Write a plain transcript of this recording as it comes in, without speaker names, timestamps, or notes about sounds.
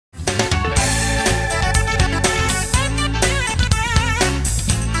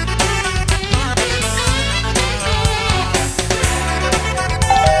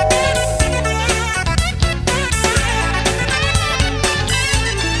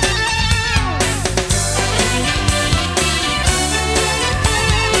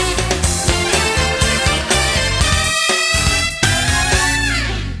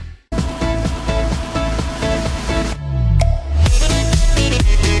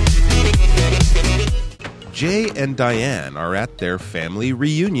Jay and Diane are at their family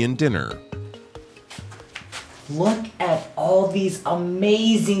reunion dinner. Look at all these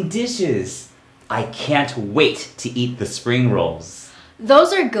amazing dishes. I can't wait to eat the spring rolls.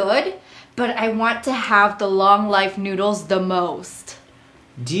 Those are good, but I want to have the long life noodles the most.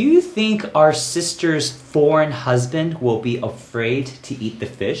 Do you think our sister's foreign husband will be afraid to eat the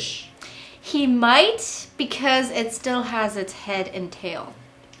fish? He might, because it still has its head and tail.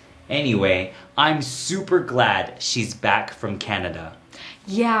 Anyway, I'm super glad she's back from Canada.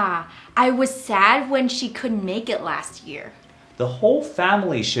 Yeah, I was sad when she couldn't make it last year. The whole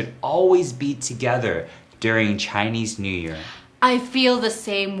family should always be together during Chinese New Year. I feel the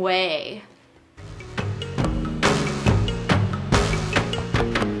same way.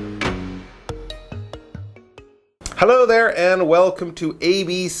 Hello there and welcome to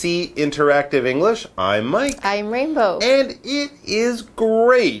ABC Interactive English. I'm Mike. I'm Rainbow. And it is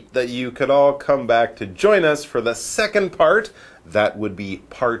great that you could all come back to join us for the second part. That would be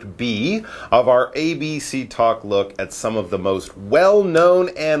part B of our ABC Talk look at some of the most well-known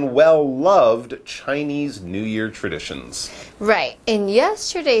and well-loved Chinese New Year traditions. Right. In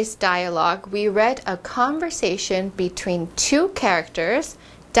yesterday's dialogue, we read a conversation between two characters,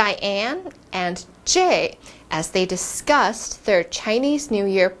 Diane and Jay, as they discussed their Chinese New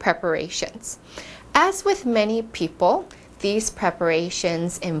Year preparations. As with many people, these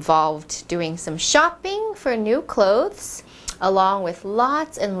preparations involved doing some shopping for new clothes, along with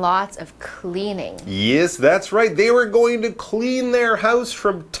lots and lots of cleaning. Yes, that's right. They were going to clean their house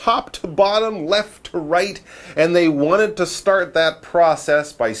from top to bottom, left to right, and they wanted to start that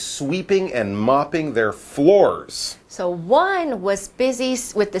process by sweeping and mopping their floors. So one was busy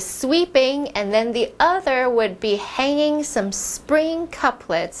with the sweeping, and then the other would be hanging some spring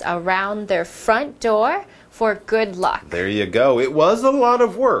couplets around their front door for good luck. There you go. It was a lot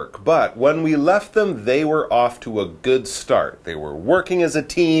of work, but when we left them, they were off to a good start. They were working as a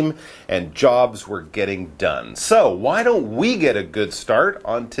team, and jobs were getting done. So why don't we get a good start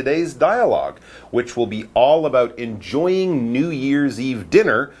on today's dialogue, which will be all about enjoying New Year's Eve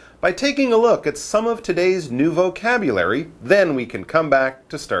dinner by taking a look at some of today's new vocabulary. Then we can come back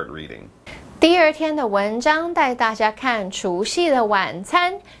to start reading. 第二天的文章带大家看除夕的晚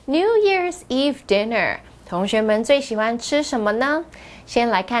餐 New Year's Eve Dinner。同学们最喜欢吃什么呢？先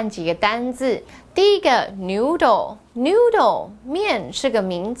来看几个单字。第一个 noodle 面是个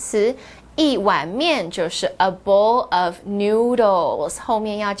名词，一碗面就是 a bowl of noodles， 后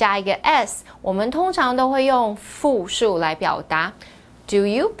面要加一个 s， 我们通常都会用复数来表达。Do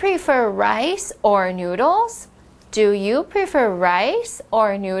you prefer rice or noodles? Do you prefer rice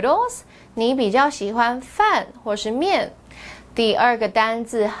or noodles? 你比较喜欢饭或是面？第二个单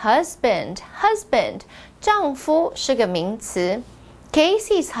字 husband， 丈夫是个名词。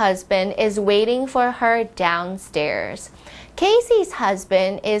Casey's husband is waiting for her downstairs. Casey's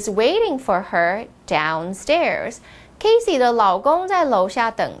husband is waiting for her downstairs. Casey 的老公在楼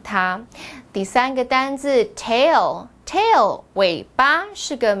下等她。第三个单字 tail， 尾巴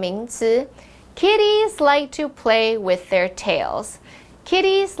是个名词。Kitties like to play with their tails.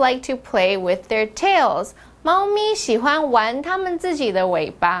 Kitties like to play with their tails. 猫咪喜欢玩它们自己的尾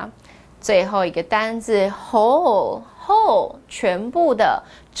巴。最后一个单字 whole， 全部的、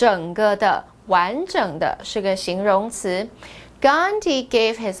整个的、完整的是个形容词。Gandhi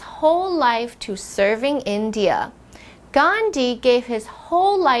gave his whole life to serving India. Gandhi gave his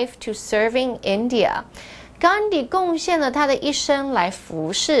whole life to serving India. Gandhi 贡献了他的一生来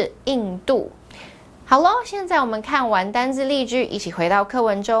服侍印度。好咯，现在我们看完单字例句，一起回到课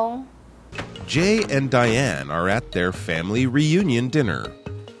文中。Jay and Diane are at their family reunion dinner.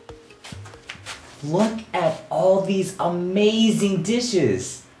 Look at all these amazing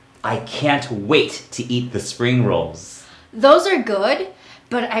dishes. I can't wait to eat the spring rolls. Those are good,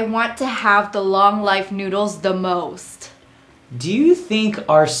 but I want to have the long life noodles the most. Do you think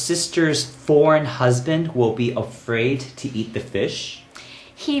our sister's foreign husband will be afraid to eat the fish?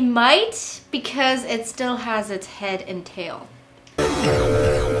 He might, because it still has its head and tail.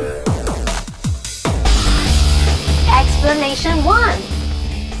 Explanation 1.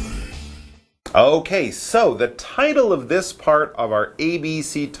 Okay, so the title of this part of our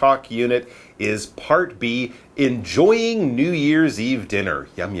ABC Talk unit is Part B, Enjoying New Year's Eve Dinner.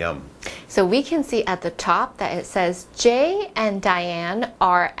 Yum, yum. So we can see at the top that it says Jay and Diane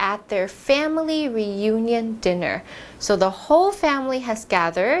are at their family reunion dinner. So the whole family has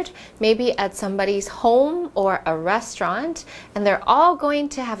gathered, maybe at somebody's home or a restaurant, and they're all going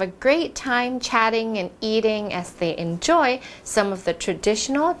to have a great time chatting and eating as they enjoy some of the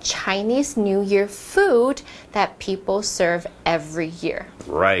traditional Chinese New Year food that people serve every year.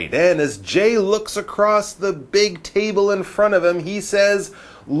 Right, and as Jay Jay looks across the big table in front of him, he says,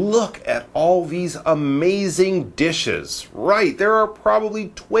 "Look at all these amazing dishes." Right, there are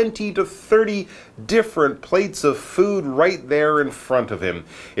probably 20 to 30 different plates of food right there in front of him.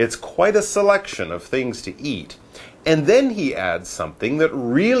 It's quite a selection of things to eat. And then he adds something that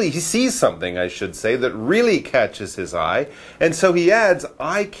he sees something, I should say, that really catches his eye. And so he adds,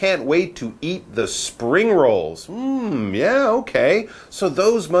 "I can't wait to eat the spring rolls." Yeah, okay. So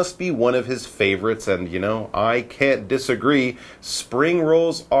those must be one of his favorites. And, I can't disagree. Spring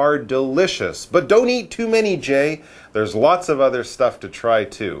rolls are delicious. But don't eat too many, Jay. There's lots of other stuff to try,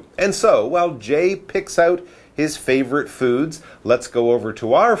 too. And so, while Jay picks out his favorite foods, let's go over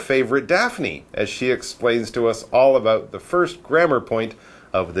to our favorite Daphne as she explains to us all about the first grammar point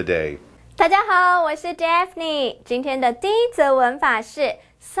of the day. 大家好，我是 Daphne。今天的第一则文法是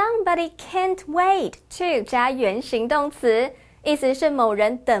Somebody can't wait to 加原形动词，意思是某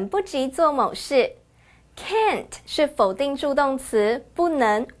人等不及做某事。Can't 是否定助动词，不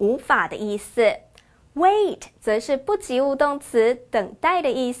能、无法的意思。Wait 则是不及物动词，等待的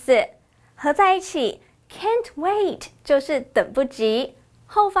意思。合在一起，Can't wait 就是等不及，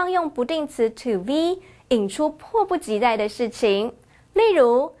后方用不定词 to be 引出迫不及待的事情。例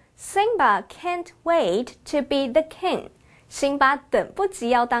如 Simba can't wait to be the king. 辛巴等不及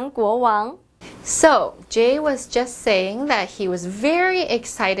要当国王。So, Jay was just saying that he was very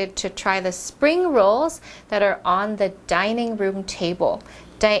excited to try the spring rolls that are on the dining room table.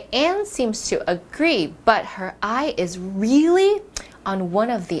 Diane seems to agree, but her eye is really on one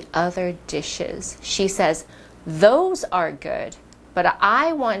of the other dishes. She says, "Those are good, but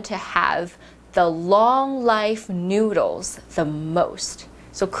I want to have the long life noodles the most."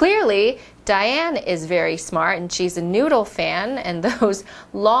 So clearly, Diane is very smart and she's a noodle fan, and those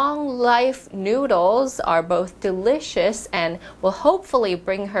long life noodles are both delicious and will hopefully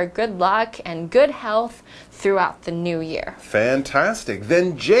bring her good luck and good health throughout the new year. Fantastic.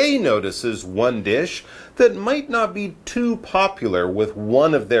 Then Jay notices one dish that might not be too popular with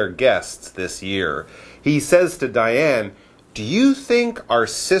one of their guests this year. He says to Diane, "Do you think our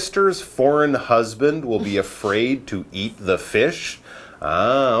sister's foreign husband will be afraid to eat the fish?"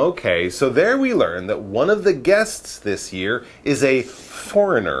 Okay. So there we learn that one of the guests this year is a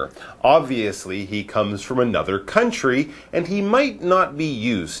foreigner. Obviously, he comes from another country, and he might not be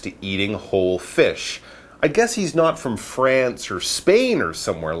used to eating whole fish. I guess he's not from France or Spain or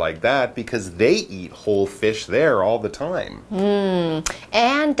somewhere like that, because they eat whole fish there all the time.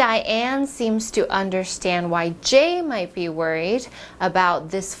 And Diane seems to understand why Jay might be worried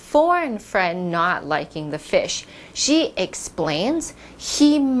about this foreign friend not liking the fish. She explains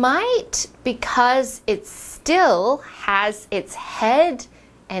he might because it still has its head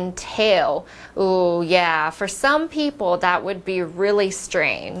and tail. Ooh, yeah, for some people that would be really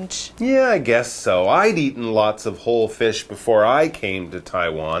strange. Yeah, I guess so. I'd eaten lots of whole fish before I came to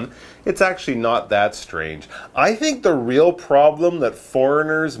Taiwan. It's actually not that strange. I think the real problem that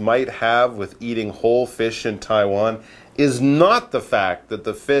foreigners might have with eating whole fish in Taiwan is not the fact that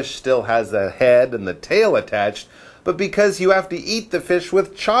the fish still has a head and the tail attached, but because you have to eat the fish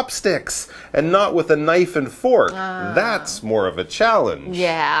with chopsticks and not with a knife and fork. That's more of a challenge.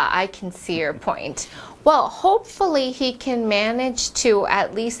 Yeah, I can see your point. Well, hopefully he can manage to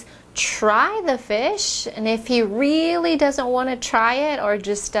at least try the fish, and if he really doesn't want to try it or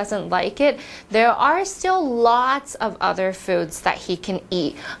just doesn't like it, there are still lots of other foods that he can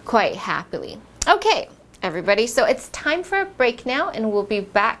eat quite happily. Okay, everybody, so it's time for a break now, and we'll be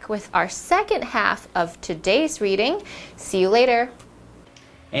back with our second half of today's reading. See you later.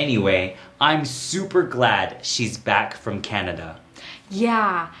 Anyway, I'm super glad she's back from Canada.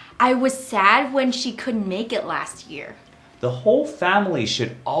 Yeah, I was sad when she couldn't make it last year. The whole family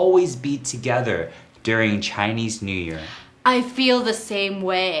should always be together during Chinese New Year. I feel the same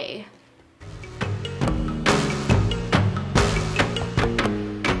way.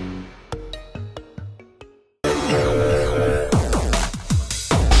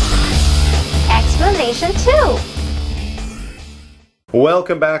 Explanation 2.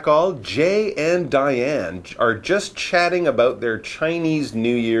 Welcome back all. Jay and Diane are just chatting about their Chinese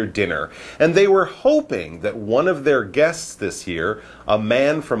New Year dinner, and they were hoping that one of their guests this year, a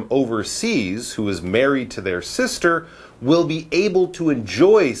man from overseas who is married to their sister, will be able to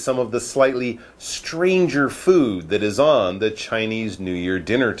enjoy some of the slightly stranger food that is on the Chinese New Year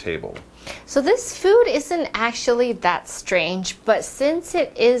dinner table. So this food isn't actually that strange, but since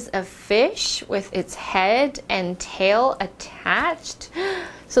it is a fish with its head and tail attached,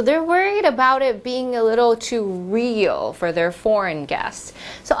 So they're worried about it being a little too real for their foreign guests.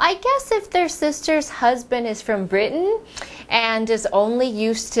 So I guess if their sister's husband is from Britain and is only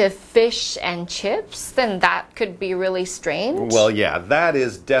used to fish and chips, then that could be really strange. Well, yeah, that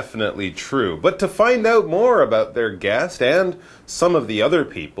is definitely true. But to find out more about their guest and some of the other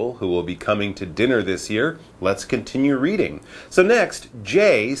people who will be coming to dinner this year, let's continue reading. So next,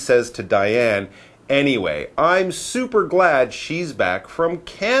 Jay says to Diane, "Anyway, I'm super glad she's back from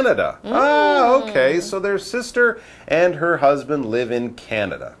Canada." Okay, so their sister and her husband live in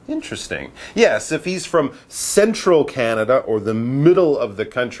Canada. Interesting. Yes, if he's from central Canada or the middle of the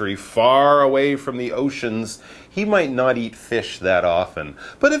country, far away from the oceans, he might not eat fish that often.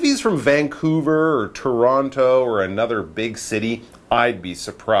 But if he's from Vancouver or Toronto or another big city, I'd be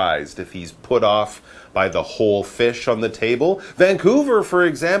surprised if he's put off by the whole fish on the table. Vancouver, for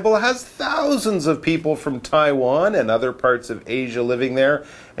example, has thousands of people from Taiwan and other parts of Asia living there.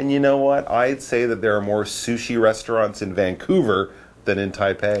 And you know what? I'd say that there are more sushi restaurants in Vancouver than in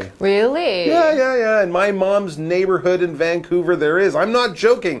Taipei. Really? Yeah. In my mom's neighborhood in Vancouver, there is, I'm not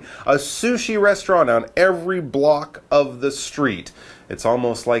joking, a sushi restaurant on every block of the street. It's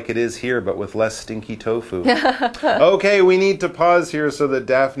almost like it is here, but with less stinky tofu. Okay, we need to pause here so that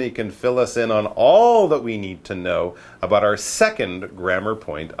Daphne can fill us in on all that we need to know about our second grammar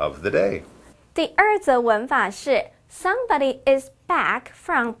point of the day. 第二则文法是 Somebody is back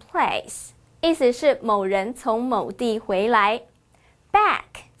from place， 意思是某人从某地回来。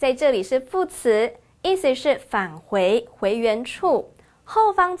Back 在这里是副词，意思是返回、回原处。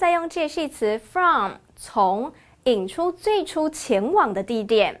后方再用介系词 from 从引出最初前往的地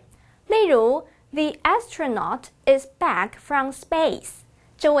点。例如 The astronaut is back from space，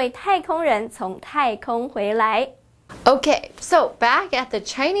 这位太空人从太空回来。Okay, so back at the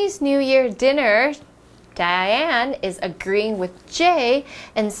Chinese New Year dinner, Diane is agreeing with Jay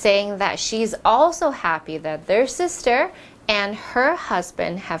and saying that she's also happy that their sister and her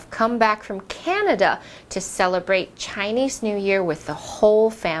husband have come back from Canada to celebrate Chinese New Year with the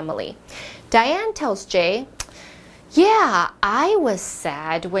whole family. Diane tells Jay, "Yeah, I was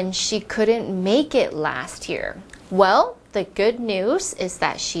sad when she couldn't make it last year. Well, the good news is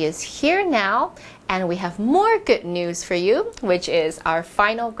that she is here now, and we have more good news for you, which is our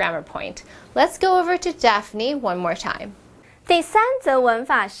final grammar point." Let's go over to Daphne one more time. 第三则文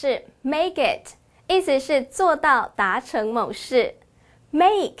法是 make it， 意思是做到、达成某事。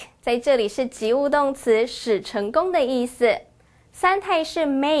make 在这里是及物动词，使成功的意思。三态是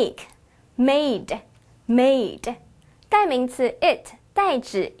make、made、made。代名词 it 代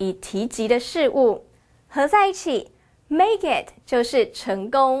指已提及的事物，合在一起 make it 就是成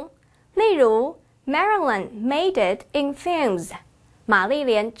功。例如 Marilyn made it in films， 玛丽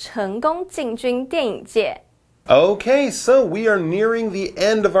莲成功进军电影界。Okay, so we are nearing the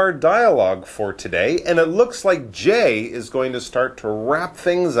end of our dialogue for today, and it looks like Jay is going to start to wrap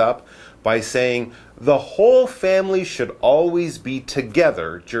things up by saying the whole family should always be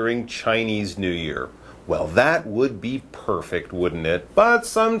together during Chinese New Year. Well, that would be perfect, wouldn't it? But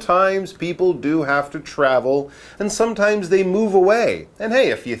sometimes people do have to travel, and sometimes they move away. And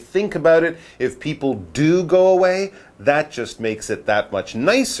hey, if you think about it, if people do go away, that just makes it that much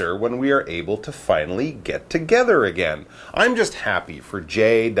nicer when we are able to finally get together again. I'm just happy for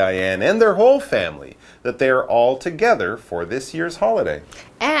Jay, Diane, and their whole family that they are all together for this year's holiday.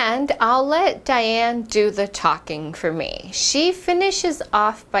 And I'll let Diane do the talking for me. She finishes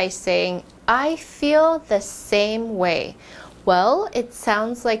off by saying, "I feel the same way." Well, it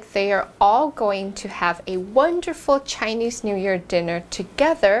sounds like they are all going to have a wonderful Chinese New Year dinner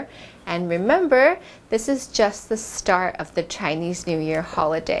together. And remember, this is just the start of the Chinese New Year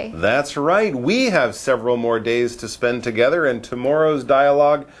holiday. That's right. We have several more days to spend together, and tomorrow's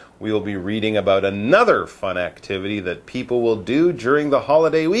dialogue, we will be reading about another fun activity that people will do during the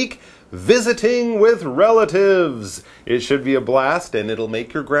holiday week, visiting with relatives. It should be a blast, and it'll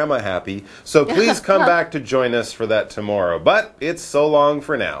make your grandma happy. So please come back to join us for that tomorrow. But it's so long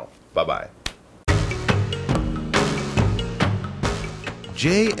for now. Bye-bye.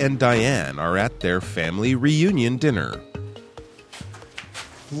 Jay and Diane are at their family reunion dinner.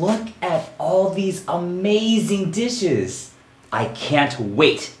 Look at all these amazing dishes. I can't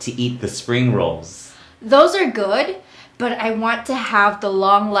wait to eat the spring rolls. Those are good, but I want to have the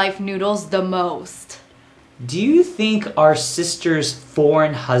long life noodles the most. Do you think our sister's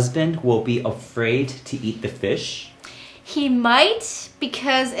foreign husband will be afraid to eat the fish? He might,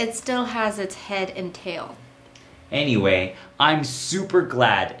 because it still has its head and tail. Anyway, I'm super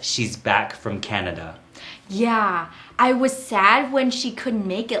glad she's back from Canada. Yeah, I was sad when she couldn't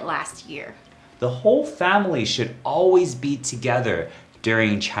make it last year. The whole family should always be together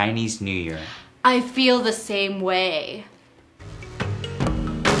during Chinese New Year? I feel the same way.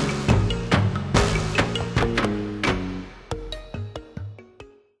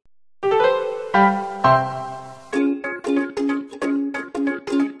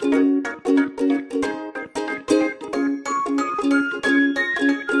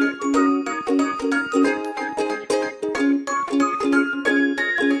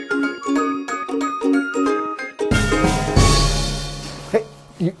 Hey,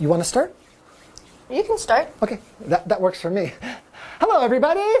 you want to start? You can start. Okay, that works for me. Hello,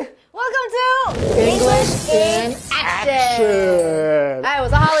 everybody. Welcome to English in Action. 嗨，我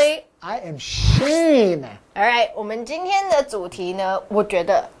是 Holly。 I am Shane. Alright， 我们今天的主题呢，我觉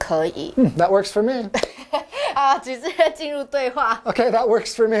得可以。That works for me. 好，直接进入对话。 Okay, that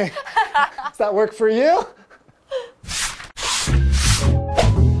works for me. Does that work for you?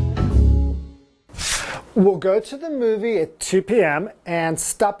 We'll go to the movie at 2 p.m. and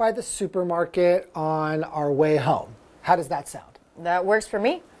stop by the supermarket on our way home. How does that sound? That works for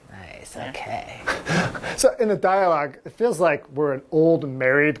me. Nice, okay. So in the dialogue, it feels like we're an old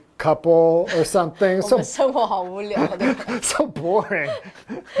married couple or something. 我们生活好无聊的。 So boring.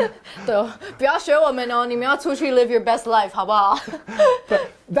 对，不要学我们哦，你们要出去 live your best life，好不好？ But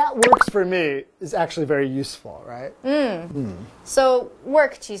that works for me is actually very useful, right? So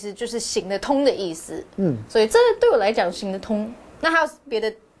work 其实就是行得通的意思。所以这对我来讲行得通。那还有别的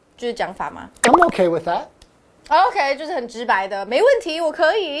就是讲法吗？ I'm okay with that. OK， 就是很直白的，没问题，我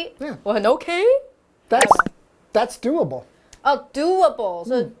可以，我很 OK。That's doable. 哦，doable，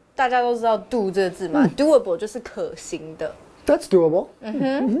 所以大家都知道 do 这个字嘛，doable 就是可行的。 That's doable.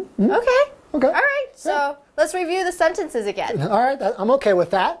 Okay. Okay. All right. So let's review the sentences again. All right, I'm okay with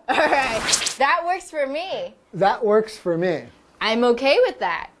that. All right. That works for me. That works for me. I'm okay with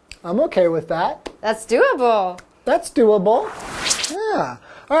that. I'm okay with that. That's doable. That's doable. Yeah.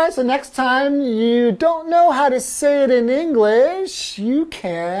 All right, so next time you don't know how to say it in English, you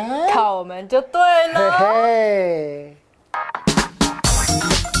can. 靠我们就对 Hey, 了。 hey.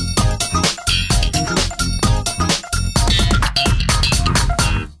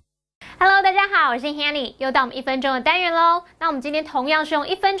 Hello， 大家好，我是 Hanny， 又到我们1分钟的单元喽。那我们今天同样是用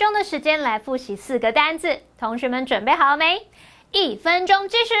1分钟的时间来复习4个单字，同学们准备好了没？1分钟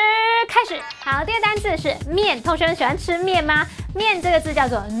计时开始。好，第二个单字是面，同学们喜欢吃面吗？面这个字叫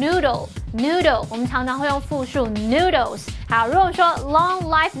做 noodle， 我们常常会用复数 noodles。好，如果说 long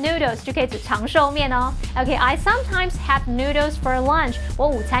life noodles 就可以指长寿面哦。OK，I sometimes have noodles for lunch。我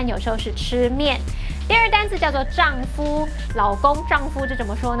午餐有时候是吃面。第二单字叫做丈夫、老公、丈夫，这怎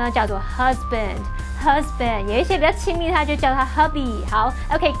么说呢？叫做 husband。有一些比较亲密，他就叫他 hubby。好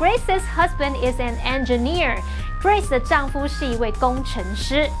 ，OK，Grace's husband is an engineer。Grace 的丈夫是一位工程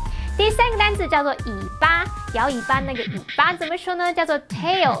师。第三个单词叫做尾巴，摇尾巴那个尾巴怎么说呢？叫做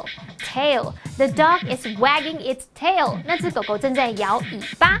tail。The dog is wagging its tail。那只狗狗正在摇尾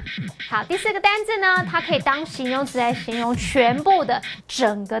巴。好，第四个单字呢，它可以当形容词来形容全部的、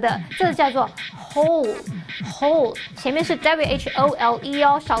整个的，这个叫做 whole。前面是 whole 哦，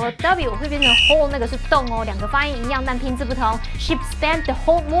少了 w 会变成 whole， 那个是动哦，两个发音一样，但拼字不同。She spent the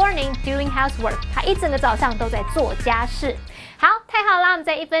whole morning doing housework。她一整个早上都在做家事。好，太好啦！我们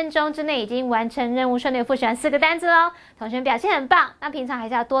在1分钟之内已经完成任务，顺利复习完4个单字喽。同学们表现很棒，那平常还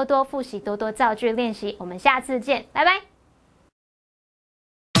是要多多复习，多多造句练习。我们下次见，拜拜。